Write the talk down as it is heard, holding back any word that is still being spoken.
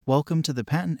Welcome to the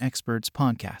Patent Experts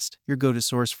Podcast, your go-to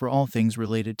source for all things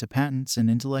related to patents and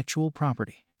intellectual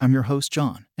property. I'm your host,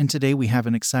 John, and today we have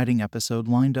an exciting episode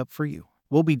lined up for you.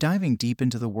 We'll be diving deep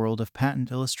into the world of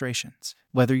patent illustrations.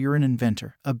 Whether you're an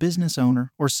inventor, a business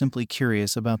owner, or simply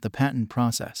curious about the patent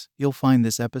process, you'll find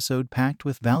this episode packed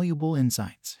with valuable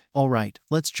insights. All right,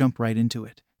 let's jump right into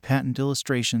it. Patent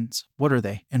illustrations, what are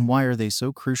they, and why are they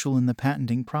so crucial in the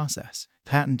patenting process?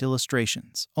 Patent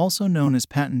illustrations, also known as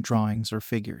patent drawings or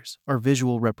figures, are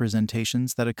visual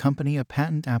representations that accompany a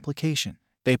patent application.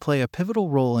 They play a pivotal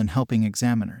role in helping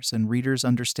examiners and readers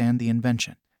understand the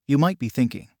invention. You might be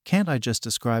thinking, can't I just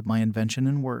describe my invention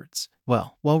in words?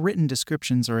 Well, while written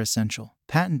descriptions are essential,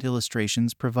 patent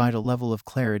illustrations provide a level of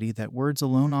clarity that words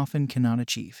alone often cannot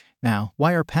achieve. Now,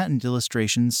 why are patent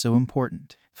illustrations so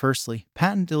important? Firstly,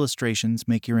 patent illustrations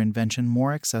make your invention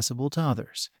more accessible to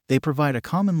others. They provide a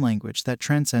common language that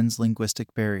transcends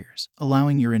linguistic barriers,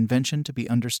 allowing your invention to be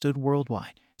understood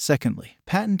worldwide. Secondly,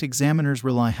 patent examiners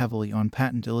rely heavily on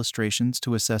patent illustrations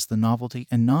to assess the novelty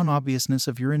and non-obviousness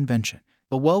of your invention.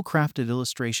 A well-crafted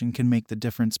illustration can make the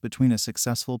difference between a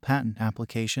successful patent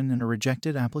application and a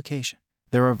rejected application.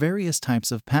 There are various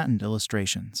types of patent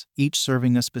illustrations, each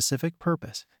serving a specific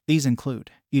purpose. These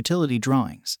include utility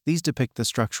drawings. These depict the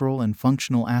structural and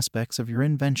functional aspects of your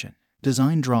invention.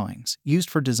 Design drawings, used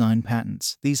for design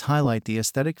patents. These highlight the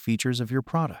aesthetic features of your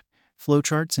product.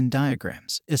 Flowcharts and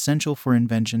diagrams, essential for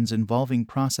inventions involving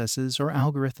processes or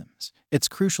algorithms. It's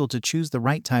crucial to choose the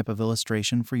right type of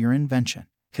illustration for your invention.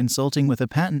 Consulting with a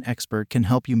patent expert can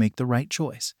help you make the right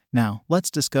choice. Now, let's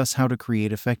discuss how to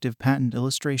create effective patent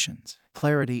illustrations.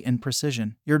 Clarity and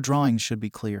precision. Your drawings should be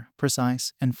clear,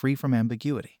 precise, and free from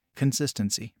ambiguity.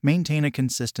 Consistency. Maintain a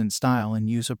consistent style and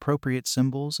use appropriate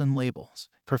symbols and labels.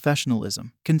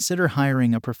 Professionalism. Consider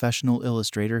hiring a professional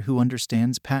illustrator who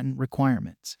understands patent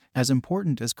requirements. As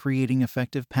important as creating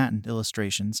effective patent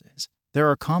illustrations is, there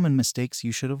are common mistakes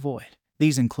you should avoid.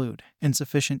 These include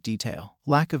insufficient detail.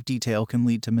 Lack of detail can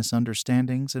lead to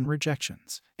misunderstandings and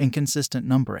rejections. Inconsistent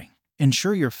numbering.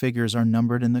 Ensure your figures are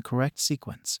numbered in the correct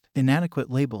sequence. Inadequate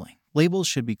labeling. Labels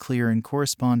should be clear and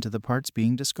correspond to the parts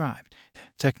being described.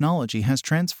 Technology has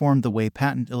transformed the way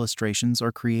patent illustrations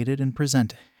are created and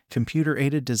presented.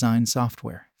 Computer-aided design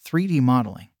software, 3D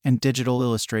modeling, and digital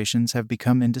illustrations have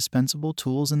become indispensable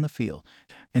tools in the field.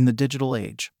 In the digital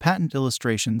age, patent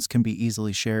illustrations can be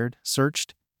easily shared,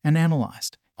 searched, and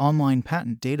analyzed. Online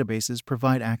patent databases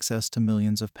provide access to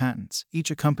millions of patents,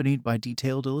 each accompanied by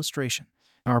detailed illustration.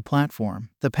 Our platform,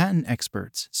 The Patent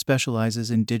Experts, specializes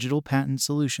in digital patent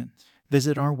solutions.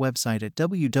 Visit our website at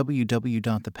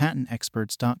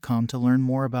www.thepatentexperts.com to learn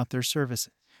more about their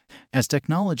services. As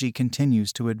technology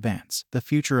continues to advance, the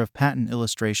future of patent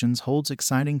illustrations holds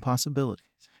exciting possibilities.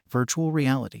 Virtual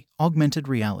reality, augmented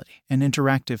reality, and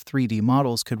interactive 3D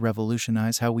models could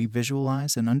revolutionize how we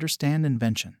visualize and understand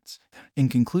inventions. In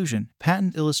conclusion,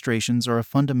 patent illustrations are a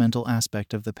fundamental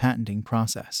aspect of the patenting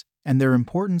process, and their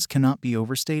importance cannot be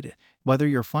overstated. Whether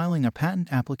you're filing a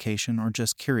patent application or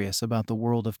just curious about the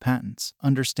world of patents,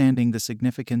 understanding the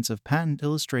significance of patent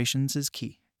illustrations is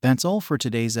key. That's all for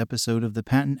today's episode of the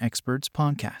Patent Experts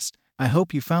Podcast. I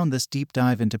hope you found this deep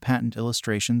dive into patent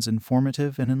illustrations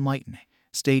informative and enlightening.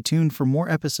 Stay tuned for more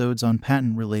episodes on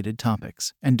patent-related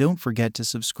topics, and don't forget to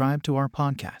subscribe to our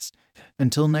podcast.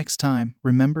 Until next time,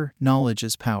 remember, knowledge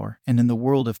is power, and in the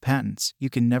world of patents, you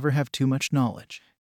can never have too much knowledge.